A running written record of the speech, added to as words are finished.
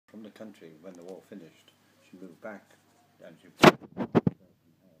in the country when the war finished. She moved back and she built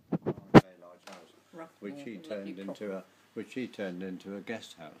a very large house, which he turned into a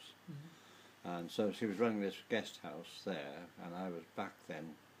guest house. And so she was running this guest house there, and I was back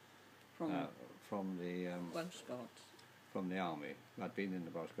then from the Welsh Guards. From the army. I'd been in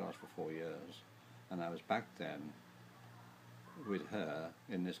the Welsh Guards for 4 years, and I was back then with her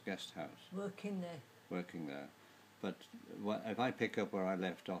in this guest house. Working there. But if I pick up where I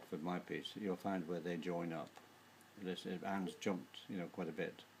left off with my piece, you'll find where they join up. Anne's jumped, quite a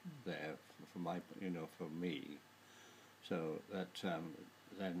bit there for me. So that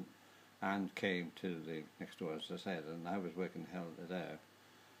then Anne came to the next door, as I said, and I was working there.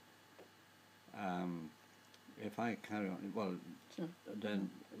 If I carry on, well,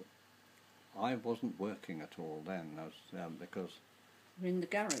 then I wasn't working at all then. I was because you were in the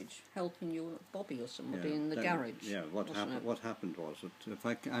garage helping your Bobby or somebody in the garage. Yeah. What happened was that if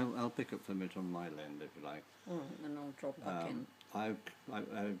I'll pick up from it on my end if you like. All right, then I'll drop back in.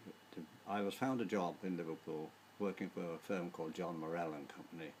 I was found a job in Liverpool working for a firm called John Morell and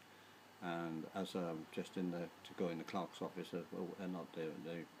Company, and as just to go in the clerk's office, not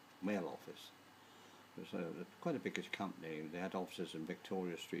the mail office. It was quite a biggish company. They had offices in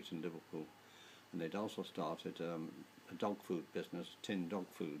Victoria Street in Liverpool, and they'd also started a dog food business, tin dog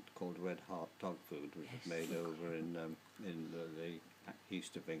food called Red Heart Dog Food, which was made over in the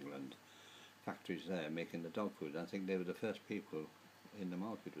east of England. Factories there making the dog food. I think they were the first people in the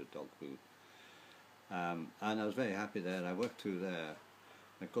market with dog food. And I was very happy there. I worked through there.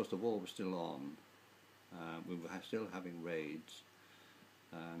 And of course the war was still on. We were still having raids,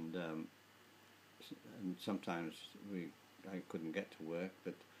 and sometimes I couldn't get to work,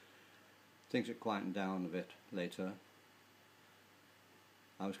 but things had quietened down a bit later.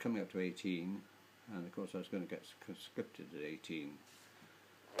 I was coming up to 18, and of course I was going to get conscripted at 18.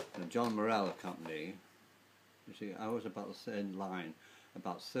 The John Morell Company, you see, I was about third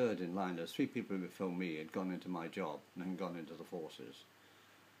in line. There's 3 people before me had gone into my job and then gone into the forces.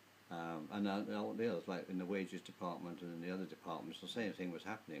 And all the others, like in the wages department and in the other departments, the same thing was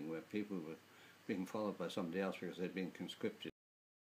happening, where people were being followed by somebody else because they'd been conscripted.